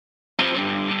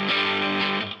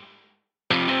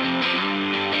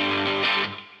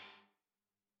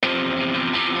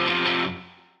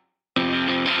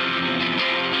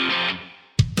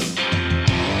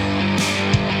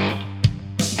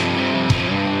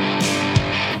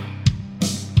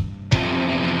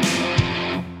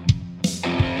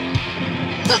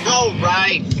All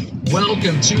right.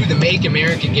 Welcome to the Make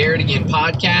America Garrett Again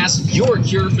podcast, your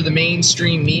cure for the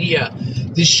mainstream media.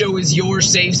 This show is your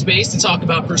safe space to talk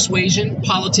about persuasion,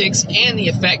 politics, and the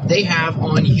effect they have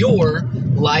on your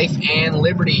life and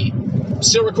liberty.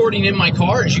 Still recording in my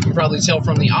car, as you can probably tell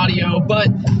from the audio, but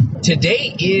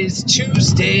today is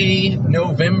Tuesday,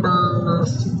 November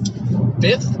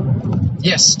 5th.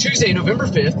 Yes, Tuesday, November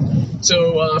 5th.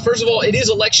 So first of all, it is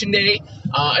election day.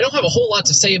 I don't have a whole lot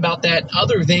to say about that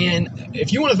other than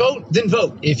if you want to vote, then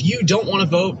vote. If you don't want to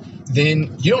vote,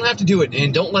 then you don't have to do it.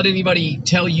 And don't let anybody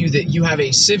tell you that you have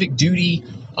a civic duty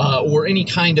or any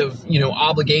kind of,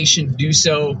 obligation to do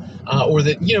so, or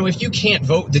that, if you can't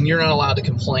vote, then you're not allowed to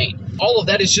complain. All of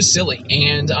that is just silly.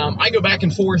 And I go back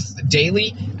and forth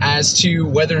daily as to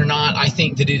whether or not I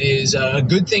think that it is a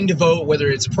good thing to vote, whether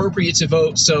it's appropriate to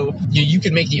vote. So you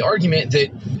could make the argument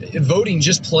that voting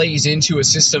just plays into a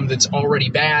system that's already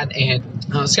bad. And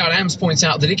Scott Adams points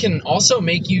out that it can also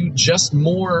make you just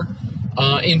more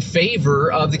in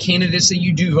favor of the candidates that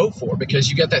you do vote for, because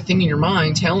you got that thing in your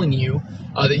mind telling you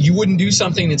that you wouldn't do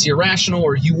something that's irrational,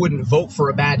 or you wouldn't vote for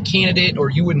a bad candidate, or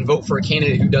you wouldn't vote for a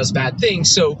candidate who does bad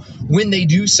things. So when they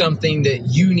do something that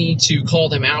you need to call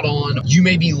them out on, you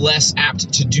may be less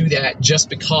apt to do that just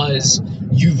because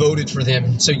you voted for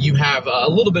them. So you have a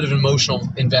little bit of an emotional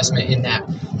investment in that.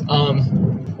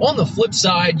 On the flip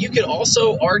side, you could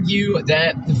also argue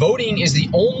that voting is the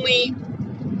only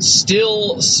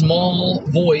still small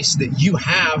voice that you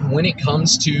have when it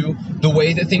comes to the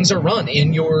way that things are run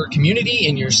in your community,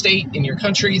 in your state, in your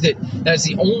country. That's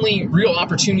the only real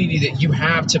opportunity that you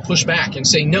have to push back and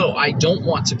say, no, I don't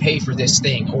want to pay for this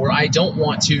thing, or I don't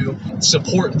want to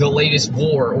support the latest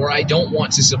war, or I don't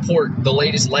want to support the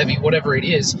latest levy, whatever it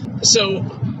is. So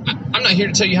I'm not here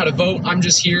to tell you how to vote. I'm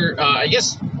just here, I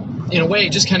guess, in a way,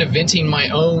 just kind of venting my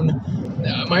own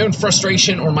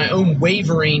frustration or my own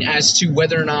wavering as to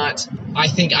whether or not I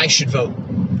think I should vote.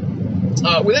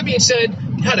 With that being said,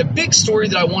 I had a big story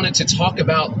that I wanted to talk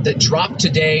about that dropped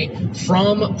today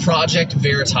from Project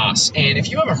Veritas. And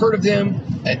if you haven't heard of them,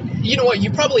 you know what?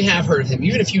 You probably have heard of them,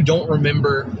 even if you don't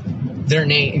remember their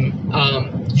name.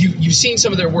 You've seen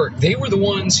some of their work. They were the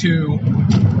ones who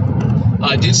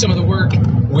did some of the work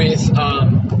with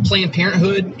Planned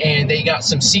Parenthood, and they got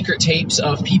some secret tapes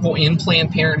of people in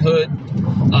Planned Parenthood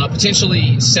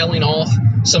potentially selling off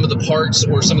some of the parts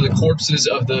or some of the corpses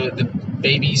of the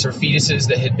babies or fetuses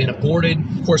that had been aborted.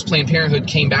 Of course, Planned Parenthood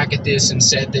came back at this and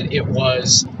said that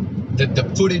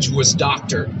the footage was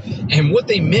doctored. And what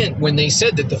they meant when they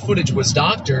said that the footage was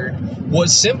doctored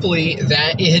was simply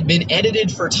that it had been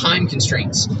edited for time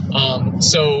constraints.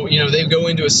 So they go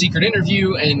into a secret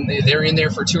interview and they're in there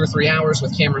for 2 or 3 hours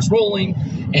with cameras rolling.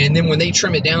 And then when they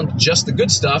trim it down to just the good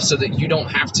stuff so that you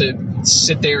don't have to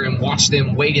sit there and watch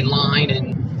them wait in line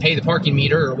and pay the parking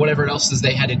meter or whatever else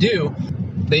they had to do,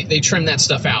 they trimmed that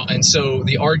stuff out. And so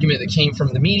the argument that came from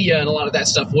the media and a lot of that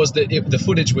stuff was that the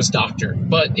footage was doctored,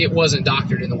 but it wasn't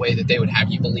doctored in the way that they would have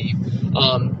you believe.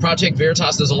 Project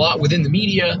Veritas does a lot within the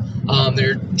media.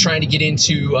 They're trying to get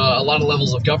into a lot of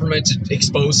levels of government to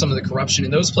expose some of the corruption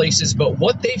in those places. But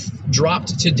what they've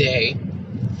dropped today,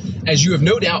 as you have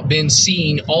no doubt been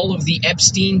seeing all of the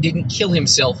Epstein didn't kill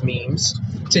himself memes,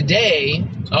 today,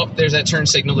 there's that turn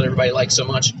signal that everybody likes so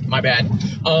much. My bad.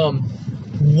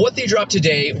 What they dropped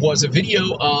today was a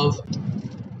video of,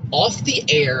 off the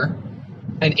air,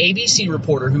 an ABC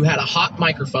reporter who had a hot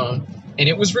microphone, and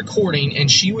it was recording, and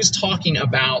she was talking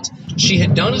about, she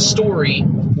had done a story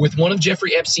with one of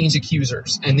Jeffrey Epstein's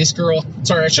accusers. And this girl,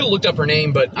 sorry, I should have looked up her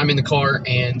name, but I'm in the car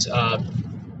and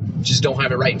just don't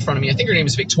have it right in front of me. I think her name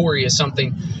is Victoria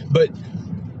something. But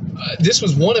this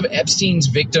was one of Epstein's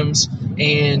victims,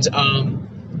 and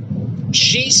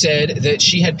she said that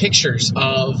she had pictures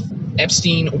of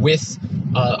Epstein with,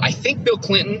 I think, Bill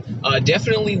Clinton,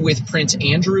 definitely with Prince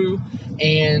Andrew,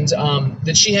 and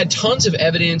that she had tons of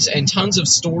evidence and tons of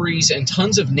stories and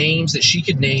tons of names that she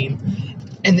could name,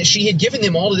 and that she had given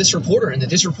them all to this reporter, and that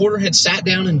this reporter had sat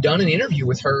down and done an interview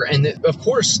with her, and that, of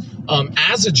course,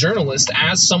 as a journalist,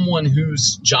 as someone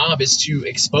whose job is to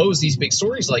expose these big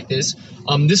stories like this,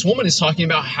 this woman is talking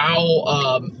about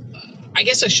how, I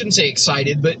guess I shouldn't say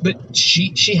excited, but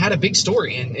she had a big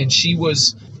story, and she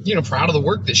was, proud of the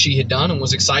work that she had done and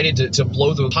was excited to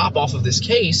blow the top off of this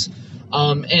case.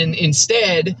 And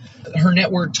instead, her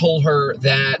network told her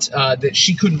that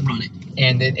she couldn't run it,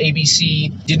 and that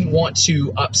ABC didn't want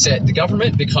to upset the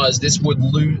government because this would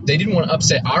lose. They didn't want to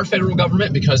upset our federal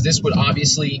government because this would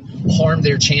obviously harm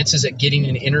their chances at getting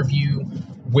an interview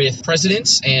with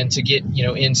presidents and to get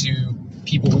into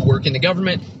people who work in the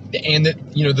government. and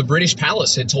that, the British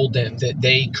palace had told them that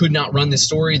they could not run this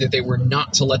story, that they were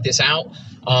not to let this out,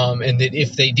 and that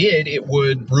if they did, it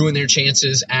would ruin their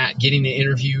chances at getting an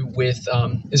interview with,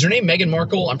 is her name Meghan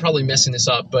Markle? I'm probably messing this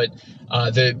up, but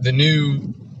the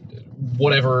new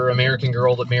whatever American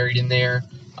girl that married in there.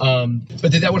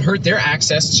 But that would hurt their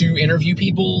access to interview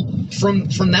people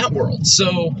from that world.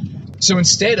 So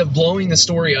instead of blowing the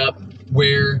story up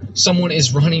where someone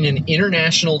is running an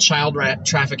international child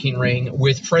trafficking ring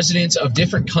with presidents of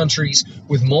different countries,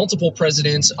 with multiple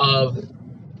presidents of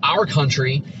our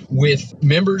country, with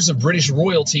members of British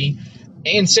royalty,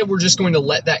 and said we're just going to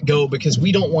let that go because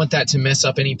we don't want that to mess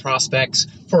up any prospects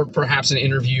for perhaps an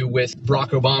interview with Barack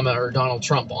Obama or Donald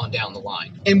Trump on down the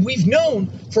line. And we've known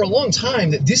for a long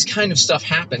time that this kind of stuff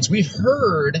happens. We've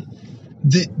heard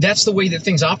that that's the way that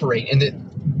things operate, and that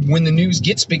when the news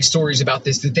gets big stories about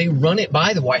this, that they run it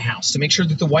by the White House to make sure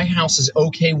that the White House is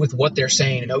okay with what they're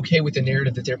saying and okay with the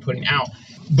narrative that they're putting out.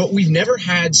 But we've never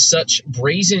had such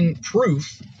brazen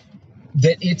proof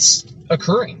that it's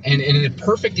occurring, and a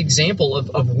perfect example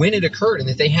of when it occurred, and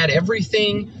that they had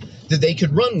everything that they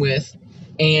could run with,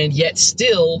 and yet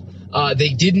still they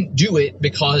didn't do it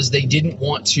because they didn't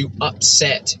want to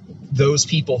upset those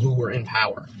people who were in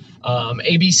power.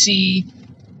 ABC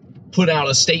put out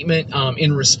a statement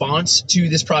in response to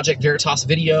this Project Veritas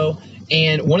video.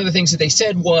 And one of the things that they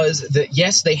said was that,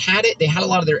 yes, they had it. They had a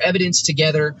lot of their evidence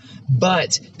together,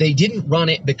 but they didn't run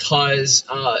it because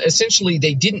essentially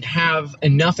they didn't have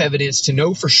enough evidence to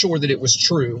know for sure that it was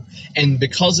true. And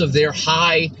because of their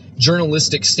high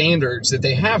journalistic standards that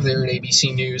they have there at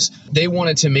ABC News, they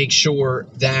wanted to make sure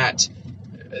that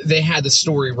they had the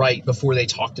story right before they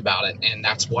talked about it, and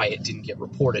that's why it didn't get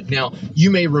reported. Now,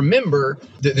 you may remember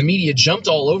that the media jumped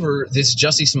all over this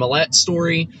Jussie Smollett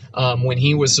story when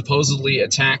he was supposedly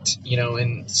attacked,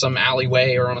 in some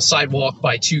alleyway or on a sidewalk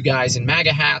by two guys in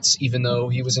MAGA hats, even though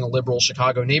he was in a liberal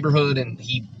Chicago neighborhood and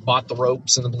he bought the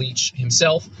ropes and the bleach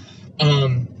himself.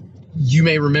 You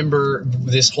may remember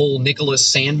this whole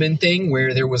Nicholas Sandmann thing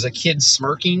where there was a kid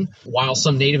smirking while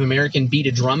some Native American beat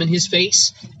a drum in his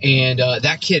face. And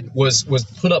that kid was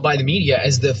put up by the media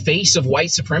as the face of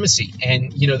white supremacy.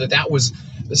 And, that was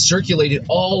circulated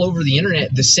all over the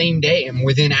internet the same day. And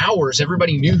within hours,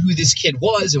 everybody knew who this kid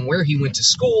was and where he went to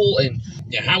school and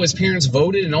how his parents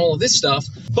voted and all of this stuff.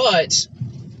 But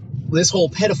this whole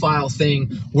pedophile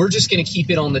thing, we're just going to keep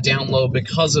it on the down low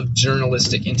because of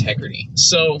journalistic integrity.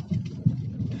 So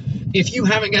if you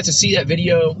haven't got to see that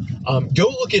video, go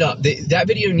look it up. That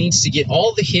video needs to get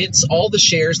all the hits, all the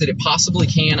shares that it possibly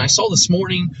can. I saw this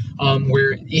morning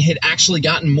where it had actually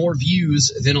gotten more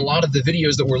views than a lot of the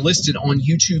videos that were listed on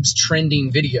YouTube's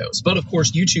trending videos. But of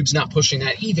course, YouTube's not pushing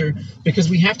that either because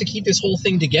we have to keep this whole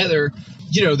thing together.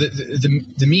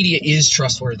 The media is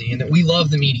trustworthy, and that we love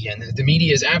the media, and that the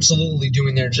media is absolutely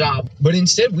doing their job. But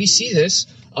instead, we see this,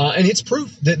 and it's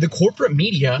proof that the corporate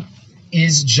media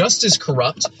is just as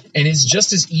corrupt and is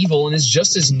just as evil and is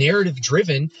just as narrative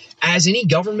driven as any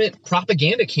government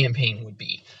propaganda campaign would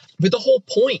be. But the whole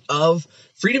point of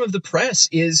freedom of the press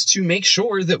is to make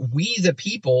sure that we, the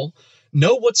people,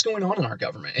 know what's going on in our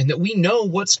government, and that we know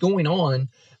what's going on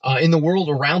in the world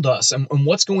around us, and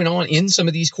what's going on in some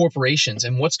of these corporations,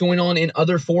 and what's going on in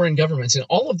other foreign governments. And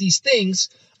all of these things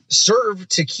serve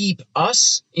to keep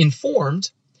us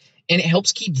informed, and it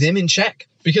helps keep them in check.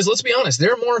 Because let's be honest,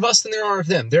 there are more of us than there are of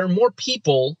them. There are more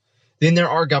people than there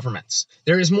are governments.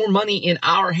 There is more money in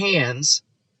our hands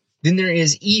than there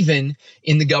is even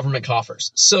in the government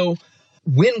coffers. So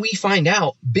when we find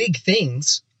out big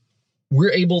things,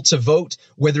 we're able to vote,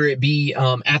 whether it be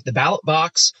at the ballot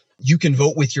box. You can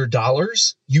vote with your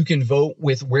dollars. You can vote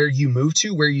with where you move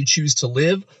to, where you choose to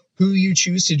live, who you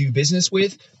choose to do business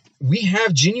with. We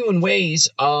have genuine ways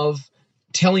of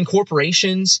telling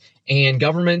corporations and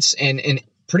governments and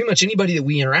pretty much anybody that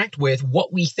we interact with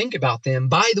what we think about them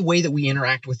by the way that we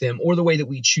interact with them or the way that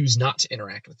we choose not to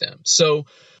interact with them. So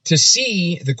to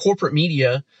see the corporate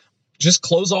media just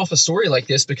close off a story like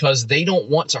this because they don't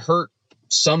want to hurt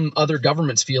some other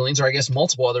government's feelings, or I guess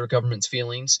multiple other government's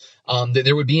feelings, that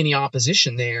there would be any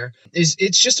opposition there, it's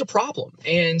just a problem.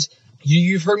 And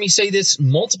you've heard me say this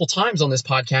multiple times on this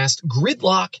podcast.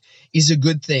 Gridlock is a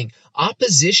good thing.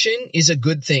 Opposition is a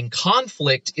good thing.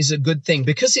 Conflict is a good thing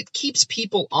because it keeps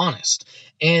people honest.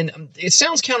 And it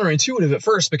sounds counterintuitive at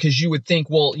first because you would think,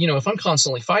 well, if I'm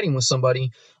constantly fighting with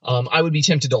somebody, I would be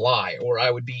tempted to lie, or I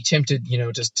would be tempted,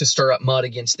 to stir up mud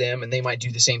against them, and they might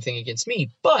do the same thing against me.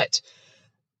 But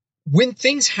when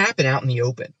things happen out in the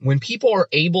open, when people are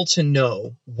able to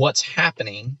know what's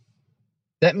happening,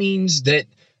 that means that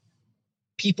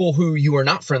people who you are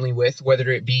not friendly with, whether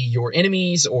it be your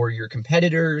enemies or your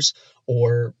competitors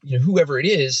or whoever it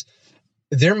is,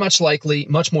 they're much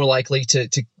more likely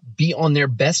to be on their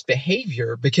best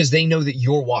behavior because they know that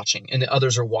you're watching and that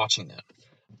others are watching them.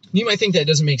 You might think that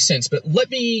doesn't make sense, but let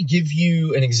me give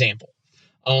you an example.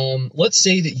 Let's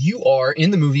say that you are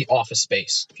in the movie Office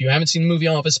Space. If you haven't seen the movie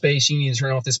Office Space, you need to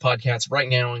turn off this podcast right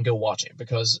now and go watch it,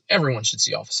 because everyone should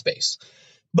see Office Space.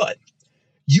 But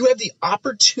you have the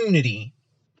opportunity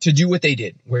to do what they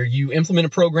did, where you implement a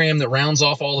program that rounds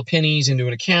off all the pennies into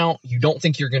an account. You don't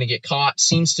think you're going to get caught.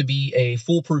 Seems to be a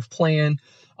foolproof plan.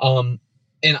 And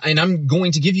I'm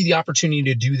going to give you the opportunity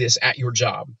to do this at your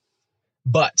job.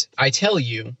 But I tell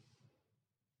you,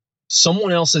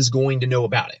 someone else is going to know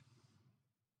about it.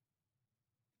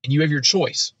 And you have your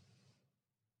choice.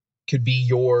 Could be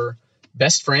your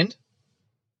best friend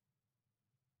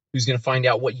who's going to find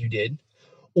out what you did,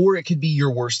 or it could be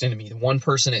your worst enemy, the one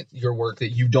person at your work that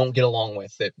you don't get along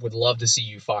with that would love to see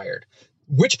you fired.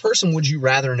 Which person would you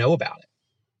rather know about it?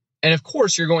 And of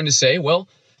course, you're going to say, well,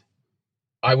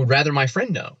 I would rather my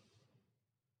friend know.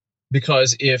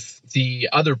 Because if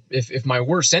my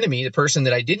worst enemy, the person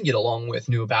that I didn't get along with,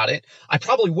 knew about it, I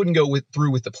probably wouldn't go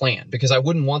through with the plan, because I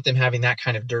wouldn't want them having that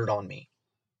kind of dirt on me.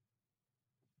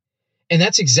 And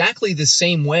that's exactly the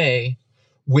same way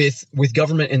with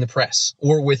government and the press,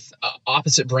 or with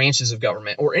opposite branches of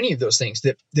government, or any of those things,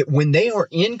 that when they are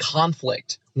in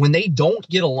conflict, when they don't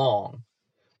get along,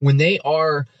 when they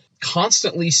are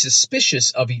constantly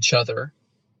suspicious of each other,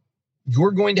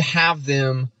 you're going to have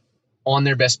them on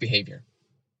their best behavior,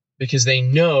 because they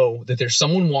know that there's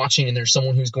someone watching and there's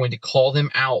someone who's going to call them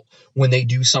out when they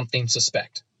do something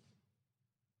suspect.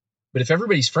 But if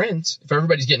everybody's friends, if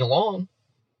everybody's getting along,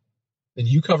 then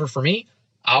you cover for me,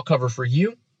 I'll cover for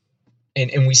you.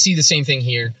 And we see the same thing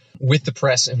here with the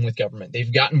press and with government.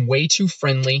 They've gotten way too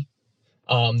friendly.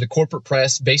 The corporate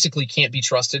press basically can't be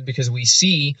trusted, because we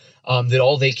see that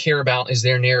all they care about is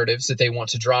their narratives that they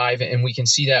want to drive. And we can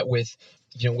see that with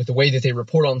the way that they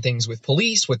report on things with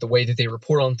police, with the way that they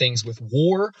report on things with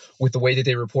war, with the way that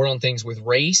they report on things with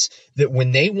race, that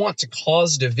when they want to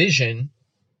cause division,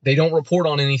 they don't report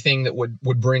on anything that would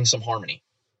bring some harmony.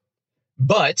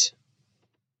 But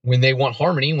when they want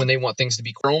harmony, when they want things to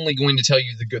be, they're only going to tell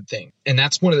you the good thing. And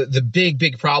that's one of the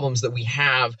big problems that we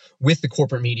have with the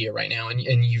corporate media right now. And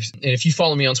if you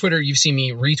follow me on Twitter, you've seen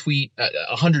me retweet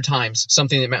 100 times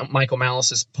something that Michael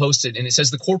Malice has posted. And it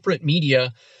says the corporate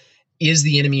media is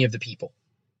the enemy of the people.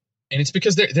 And it's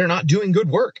because they're not doing good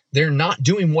work. They're not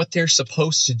doing what they're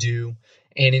supposed to do.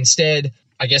 And instead,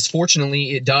 I guess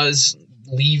fortunately, it does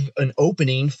leave an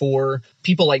opening for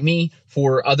people like me,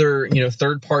 for other,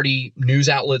 third-party news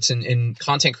outlets and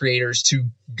content creators to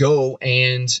go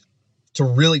and to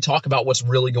really talk about what's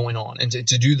really going on, and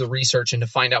to do the research and to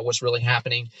find out what's really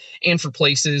happening. And for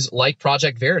places like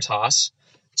Project Veritas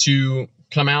to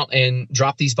come out and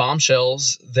drop these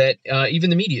bombshells that even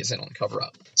the media isn't on cover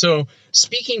up. So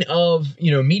speaking of,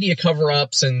 media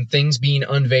cover-ups and things being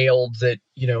unveiled that,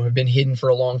 have been hidden for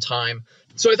a long time.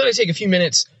 So I thought I'd take a few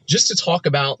minutes just to talk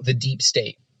about the deep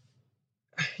state.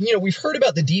 We've heard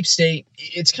about the deep state.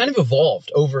 It's kind of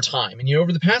evolved over time. And,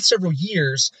 over the past several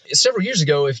years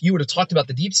ago, if you would have talked about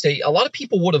the deep state, a lot of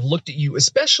people would have looked at you,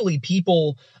 especially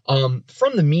people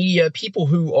from the media, people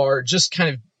who are just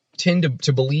kind of tend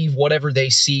to believe whatever they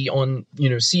see on,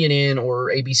 CNN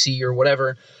or ABC or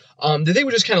whatever, that they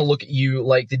would just kind of look at you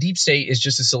like the deep state is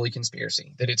just a silly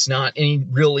conspiracy, that it's not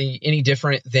any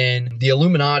different than the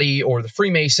Illuminati or the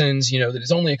Freemasons, that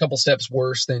it's only a couple steps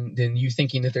worse than you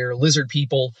thinking that they're lizard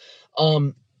people.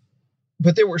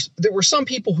 But there were some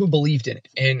people who believed in it.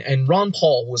 And Ron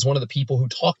Paul was one of the people who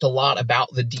talked a lot about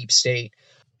the deep state.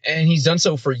 And he's done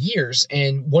so for years.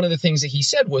 And one of the things that he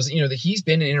said was, that he's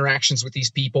been in interactions with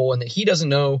these people and that he doesn't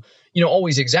know,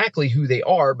 always exactly who they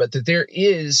are, but that there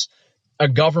is a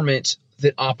government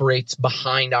that operates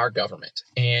behind our government.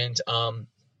 And,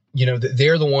 that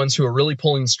they're the ones who are really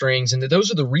pulling strings, and that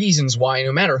those are the reasons why,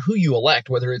 no matter who you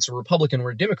elect, whether it's a Republican or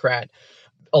a Democrat,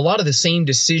 a lot of the same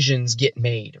decisions get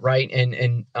made, right?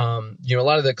 And a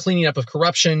lot of the cleaning up of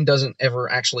corruption doesn't ever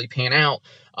actually pan out.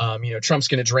 Trump's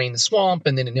going to drain the swamp,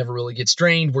 and then it never really gets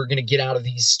drained. We're going to get out of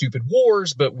these stupid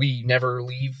wars, but we never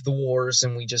leave the wars,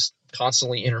 and we just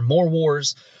constantly enter more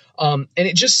wars. And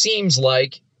it just seems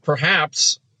like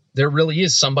perhaps there really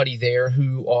is somebody there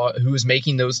who is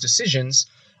making those decisions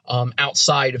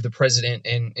outside of the president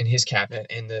and his cabinet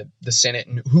and the Senate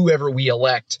and whoever we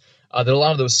elect. That a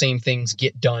lot of those same things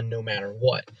get done no matter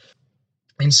what.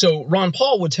 And so Ron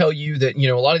Paul would tell you that,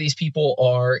 a lot of these people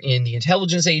are in the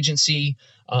intelligence agency.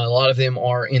 A lot of them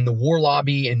are in the war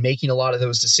lobby and making a lot of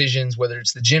those decisions, whether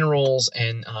it's the generals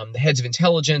and the heads of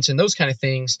intelligence and those kind of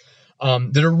things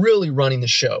that are really running the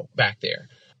show back there.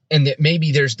 And that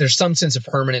maybe there's some sense of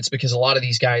permanence because a lot of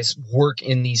these guys work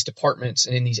in these departments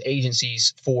and in these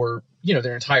agencies for,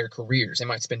 their entire careers. They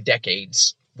might spend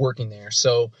decades working there.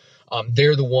 So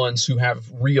they're the ones who have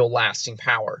real lasting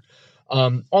power.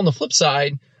 On the flip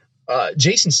side,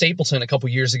 Jason Stapleton a couple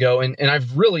years ago, and I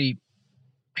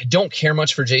don't care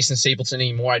much for Jason Stapleton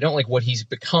anymore. I don't like what he's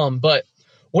become, but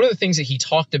one of the things that he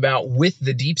talked about with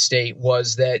the deep state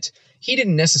was that he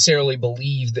didn't necessarily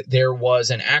believe that there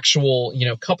was an actual,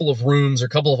 couple of rooms or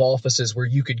couple of offices where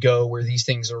you could go where these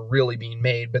things are really being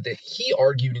made, but that he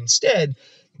argued instead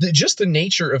that just the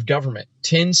nature of government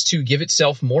tends to give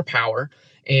itself more power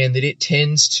and that it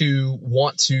tends to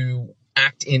want to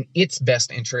act in its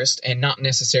best interest and not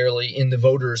necessarily in the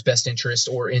voters' best interest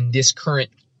or in this current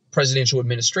presidential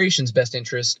administration's best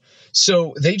interest.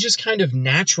 So they just kind of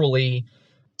naturally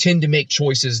tend to make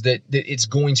choices that it's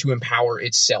going to empower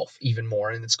itself even more,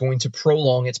 and it's going to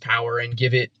prolong its power and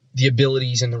give it the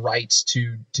abilities and the rights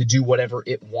to do whatever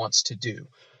it wants to do.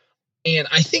 And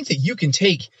I think that you can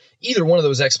take either one of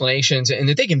those explanations and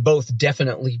that they can both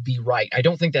definitely be right. I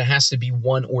don't think that has to be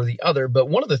one or the other, but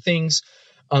one of the things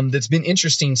that's been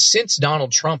interesting since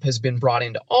Donald Trump has been brought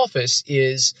into office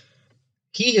is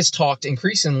he has talked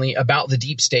increasingly about the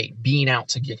deep state being out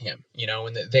to get him,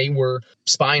 and that they were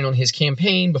spying on his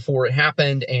campaign before it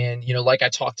happened. And, like I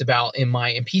talked about in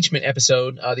my impeachment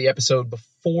episode, the episode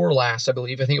before last, I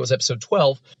think it was episode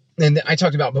 12. And I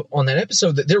talked about on that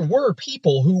episode that there were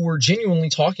people who were genuinely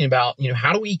talking about,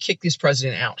 how do we kick this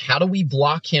president out? How do we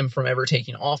block him from ever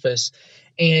taking office?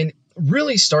 And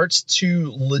really starts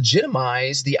to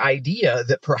legitimize the idea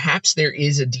that perhaps there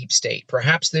is a deep state.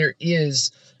 Perhaps there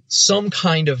is some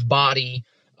kind of body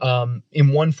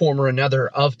in one form or another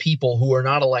of people who are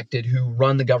not elected who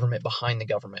run the government behind the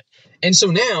government. And so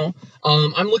now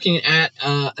I'm looking at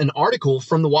an article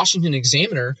from the Washington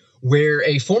Examiner where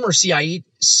a former CIA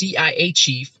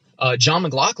chief, John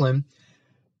McLaughlin,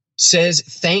 says,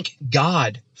 thank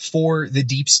God for the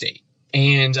deep state.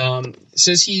 And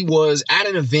says he was at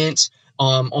an event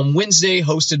on Wednesday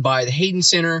hosted by the Hayden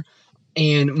Center,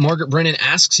 and Margaret Brennan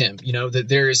asks him, that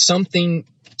there is something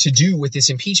to do with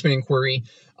this impeachment inquiry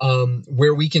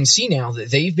where we can see now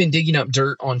that they've been digging up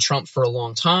dirt on Trump for a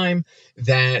long time,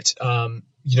 that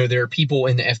there are people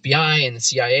in the FBI and the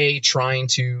CIA trying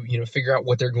to, figure out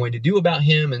what they're going to do about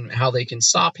him and how they can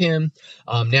stop him.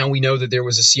 Now we know that there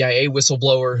was a CIA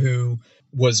whistleblower who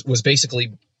was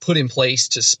basically put in place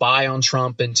to spy on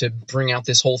Trump and to bring out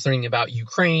this whole thing about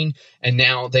Ukraine. And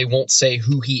now they won't say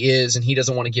who he is, and he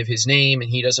doesn't want to give his name, and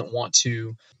he doesn't want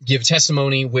to give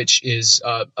testimony, which is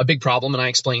a big problem. And I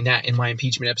explained that in my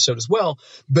impeachment episode as well.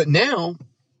 But now,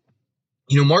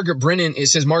 Margaret Brennan,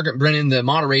 the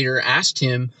moderator, asked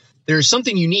him, there's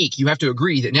something unique. You have to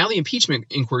agree that now the impeachment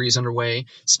inquiry is underway,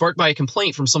 sparked by a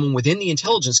complaint from someone within the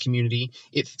intelligence community.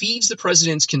 It feeds the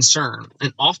president's concern,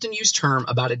 an often used term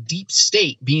about a deep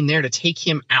state being there to take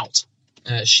him out,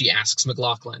 she asks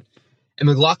McLaughlin. And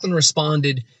McLaughlin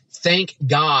responded, thank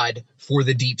God for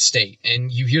the deep state.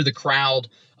 And you hear the crowd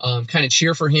kind of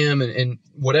cheer for him and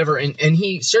whatever. And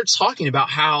he starts talking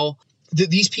about how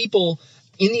these people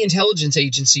in the intelligence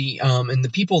agency and the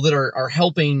people that are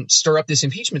helping stir up this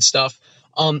impeachment stuff,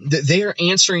 that they are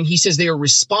answering, he says they are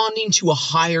responding to a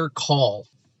higher call.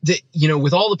 That,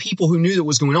 with all the people who knew that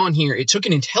was going on here, it took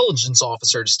an intelligence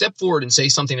officer to step forward and say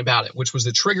something about it, which was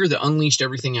the trigger that unleashed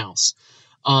everything else.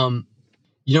 And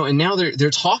now they're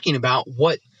talking about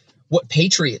what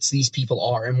patriots these people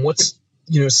are and what's,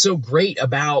 so great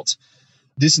about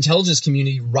this intelligence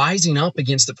community rising up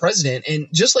against the president. And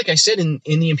just like I said in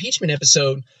the impeachment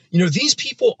episode, these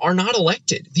people are not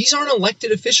elected. These aren't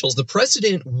elected officials. The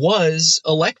president was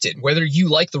elected, whether you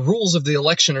like the rules of the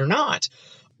election or not.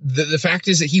 The fact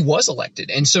is that he was elected.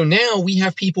 And so now we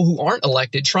have people who aren't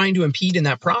elected trying to impede in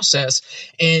that process.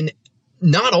 And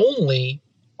not only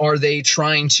are they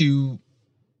trying to,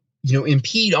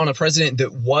 impede on a president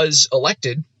that was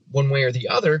elected one way or the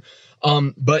other,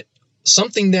 but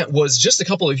something that was just a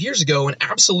couple of years ago an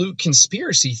absolute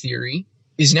conspiracy theory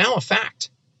is now a fact.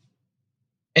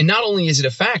 And not only is it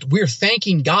a fact, we're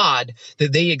thanking God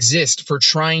that they exist for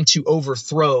trying to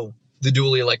overthrow the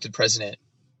duly elected president.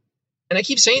 And I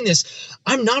keep saying this,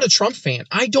 I'm not a Trump fan.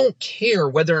 I don't care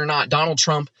whether or not Donald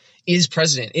Trump is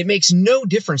president. It makes no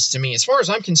difference to me. As far as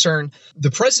I'm concerned,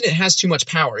 the president has too much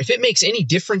power. If it makes any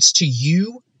difference to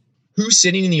you who's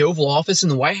sitting in the Oval Office in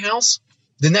the White House,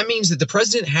 then that means that the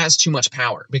president has too much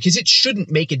power, because it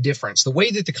shouldn't make a difference. The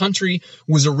way that the country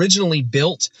was originally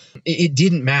built, it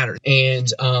didn't matter. And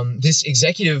this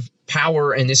executive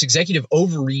power and this executive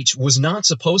overreach was not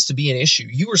supposed to be an issue.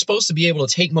 You were supposed to be able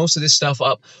to take most of this stuff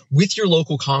up with your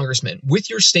local congressman, with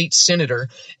your state senator,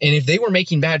 and if they were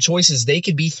making bad choices, they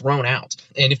could be thrown out.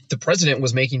 And if the president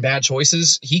was making bad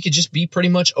choices, he could just be pretty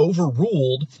much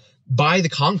overruled by the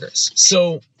Congress.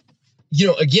 So,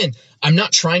 again, I'm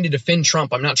not trying to defend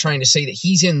Trump. I'm not trying to say that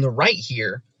he's in the right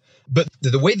here, but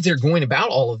the way that they're going about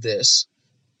all of this,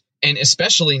 and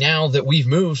especially now that we've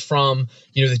moved from,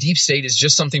 the deep state is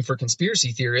just something for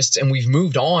conspiracy theorists, and we've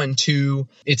moved on to,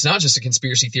 it's not just a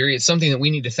conspiracy theory, it's something that we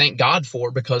need to thank God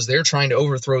for, because they're trying to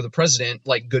overthrow the president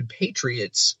like good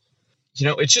patriots.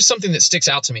 It's just something that sticks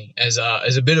out to me as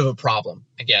a bit of a problem,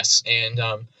 I guess. And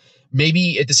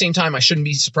maybe at the same time, I shouldn't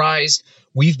be surprised.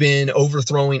 We've been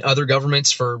overthrowing other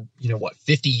governments for,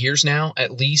 50 years now,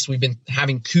 at least. We've been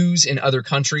having coups in other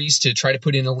countries to try to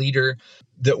put in a leader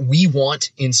that we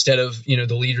want instead of, the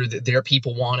leader that their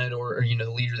people wanted, or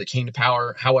the leader that came to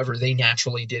power, however they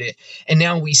naturally did it. And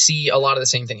now we see a lot of the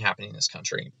same thing happening in this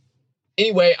country.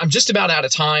 Anyway, I'm just about out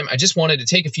of time. I just wanted to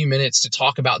take a few minutes to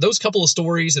talk about those couple of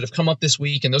stories that have come up this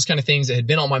week and those kind of things that had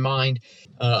been on my mind.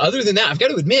 Other than that, I've got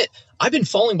to admit, I've been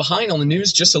falling behind on the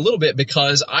news just a little bit,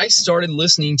 because I started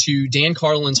listening to Dan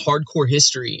Carlin's Hardcore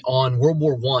History on World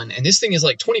War I. And this thing is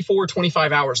like 24,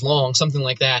 25 hours long, something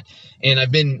like that. And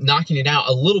I've been knocking it out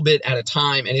a little bit at a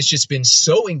time. And it's just been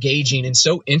so engaging and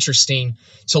so interesting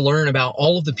to learn about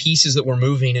all of the pieces that were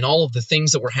moving and all of the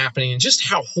things that were happening, and just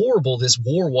how horrible this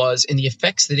war was and the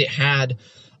effects that it had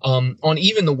on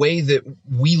even the way that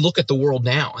we look at the world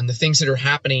now, and the things that are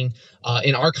happening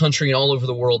in our country and all over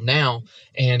the world now.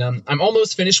 And I'm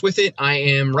almost finished with it.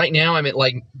 I'm at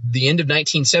like the end of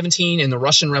 1917, and the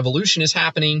Russian Revolution is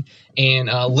happening, and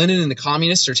Lenin and the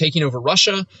communists are taking over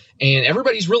Russia, and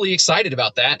everybody's really excited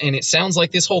about that. And it sounds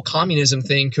like this whole communism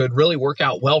thing could really work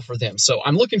out well for them. So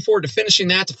I'm looking forward to finishing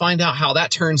that, to find out how that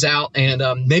turns out,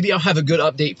 and maybe I'll have a good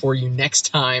update for you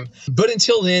next time. But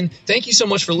until then, thank you so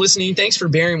much for listening. Thanks for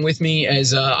bearing with me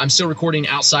as I'm still recording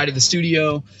outside of the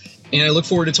studio. And I look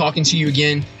forward to talking to you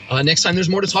again next time there's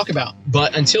more to talk about.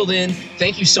 But until then,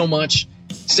 thank you so much.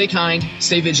 Stay kind,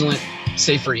 stay vigilant,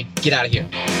 stay free. Get out of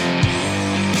here.